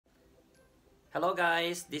Hello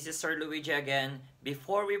guys, this is Sir Luigi again.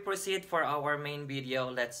 Before we proceed for our main video,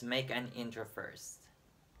 let's make an intro first.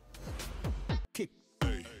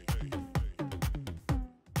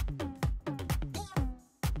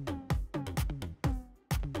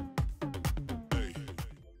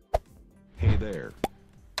 Hey there.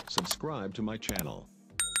 Subscribe to my channel.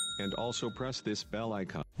 And also press this bell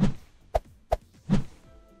icon.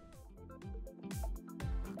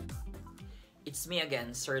 It's me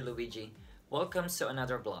again, Sir Luigi. Welcome to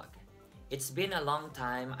another vlog. It's been a long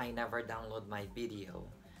time I never download my video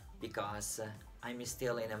because I'm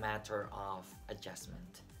still in a matter of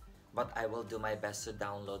adjustment. But I will do my best to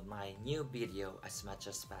download my new video as much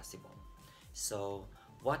as possible. So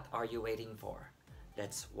what are you waiting for?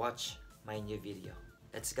 Let's watch my new video.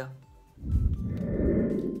 Let's go!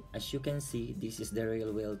 As you can see, this is the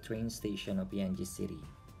railway train station of Yanji City.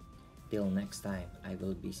 Till next time, I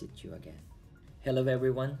will visit you again. Hello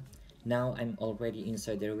everyone! Now I'm already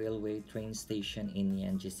inside the railway train station in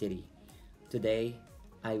Yanji City. Today,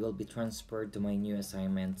 I will be transferred to my new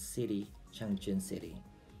assignment city, Changchun City.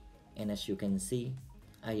 And as you can see,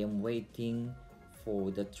 I am waiting for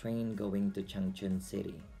the train going to Changchun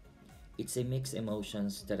City. It's a mixed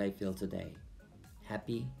emotions that I feel today.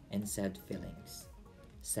 Happy and sad feelings.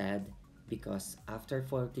 Sad because after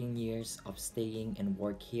 14 years of staying and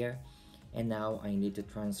work here, and now I need to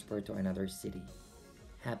transfer to another city.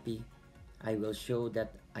 Happy, I will show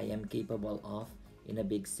that I am capable of in a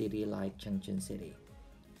big city like Changchun City.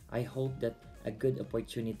 I hope that a good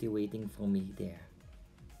opportunity waiting for me there.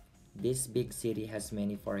 This big city has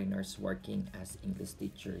many foreigners working as English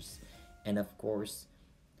teachers, and of course,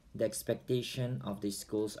 the expectation of the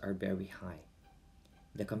schools are very high.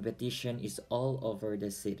 The competition is all over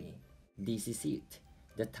the city. This is it.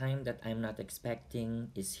 The time that I'm not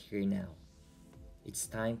expecting is here now. It's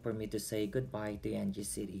time for me to say goodbye to Yanji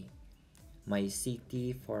City, my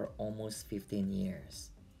city for almost 15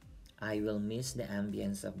 years. I will miss the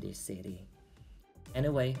ambience of this city.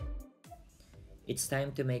 Anyway, it's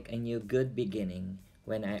time to make a new good beginning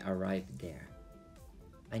when I arrive there.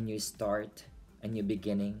 A new start, a new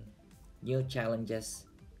beginning, new challenges,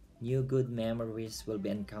 new good memories will be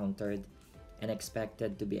encountered and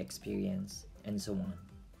expected to be experienced, and so on.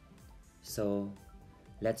 So,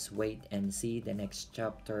 let's wait and see the next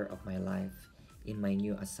chapter of my life in my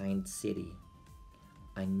new assigned city,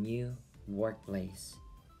 a new workplace,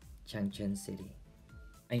 Changchun City.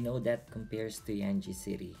 I know that compares to Yanji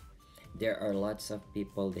City, there are lots of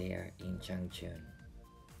people there in Changchun.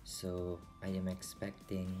 So I am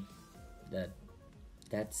expecting that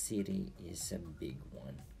that city is a big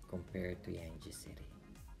one compared to Yanji City.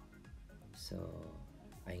 So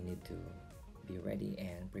I need to be ready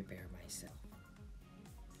and prepare myself.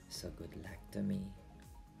 So good luck to me.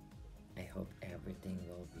 I hope everything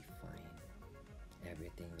will be fine.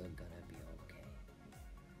 Everything will gonna be okay.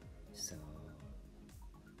 So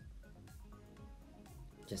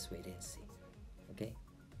just wait and see. Okay?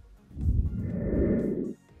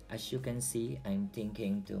 As you can see, I'm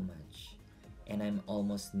thinking too much. And I'm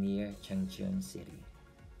almost near Changchun City.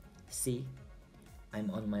 See,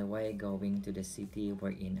 I'm on my way going to the city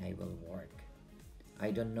wherein I will work. I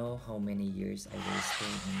don't know how many years I will stay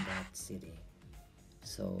in that city.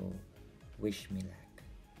 So, wish me luck.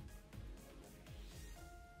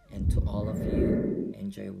 And to all of you,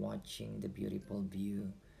 enjoy watching the beautiful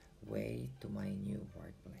view way to my new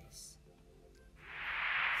workplace.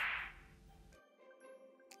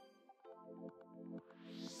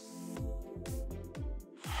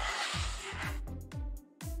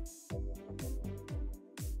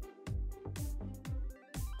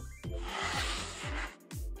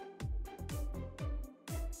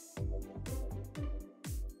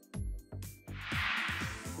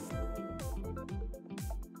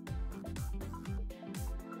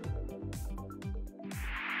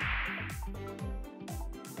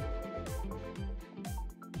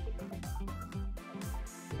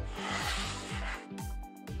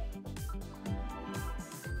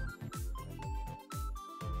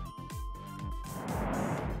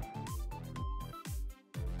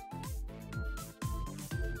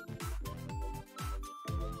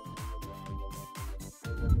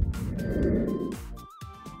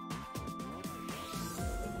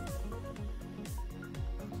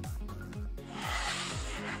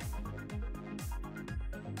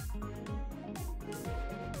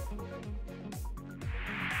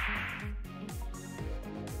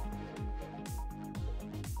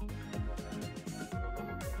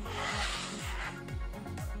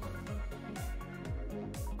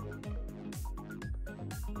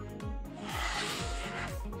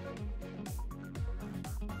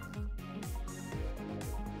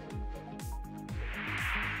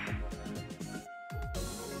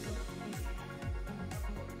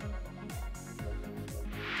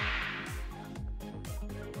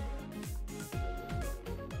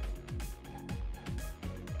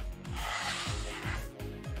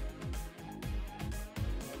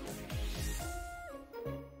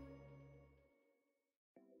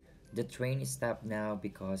 The train is stopped now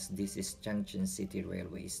because this is Changchun City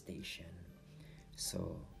railway station.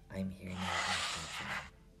 So I'm here now in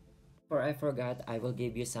Changchun. Before I forgot, I will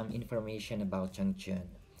give you some information about Changchun.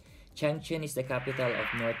 Changchun is the capital of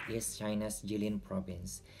northeast China's Jilin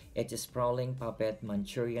province. Its sprawling Puppet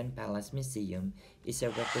Manchurian Palace Museum is a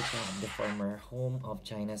replica of the former home of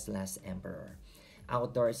China's last emperor.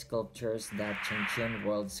 Outdoor sculptures that Changchun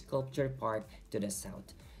World Sculpture Park to the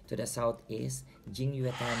south. To the southeast,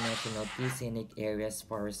 Jingyuetan National Scenic Area's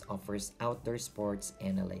forest offers outdoor sports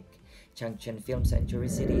and a lake. Changchun Film Century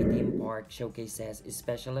City theme park showcases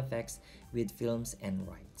special effects with films and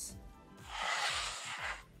rides.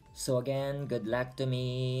 So again, good luck to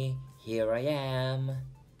me. Here I am.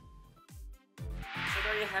 So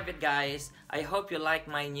there you have it, guys. I hope you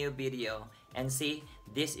like my new video. And see,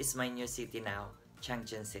 this is my new city now,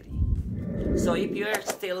 Changchun City. So if you're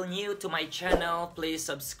still new to my channel, please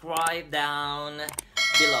subscribe down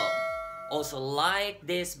below. Also like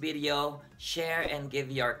this video, share and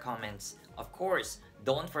give your comments. Of course,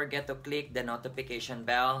 don't forget to click the notification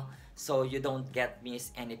bell so you don't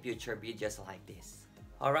miss any future videos like this.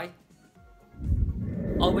 Alright?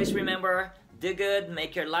 Always remember, do good,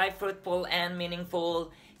 make your life fruitful and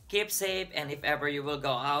meaningful. Keep safe, and if ever you will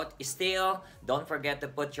go out, still, don't forget to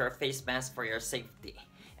put your face mask for your safety.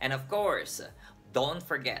 And of course, don't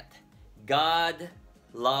forget, God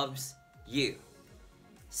loves you.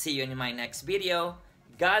 See you in my next video.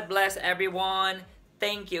 God bless everyone.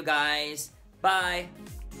 Thank you, guys. Bye.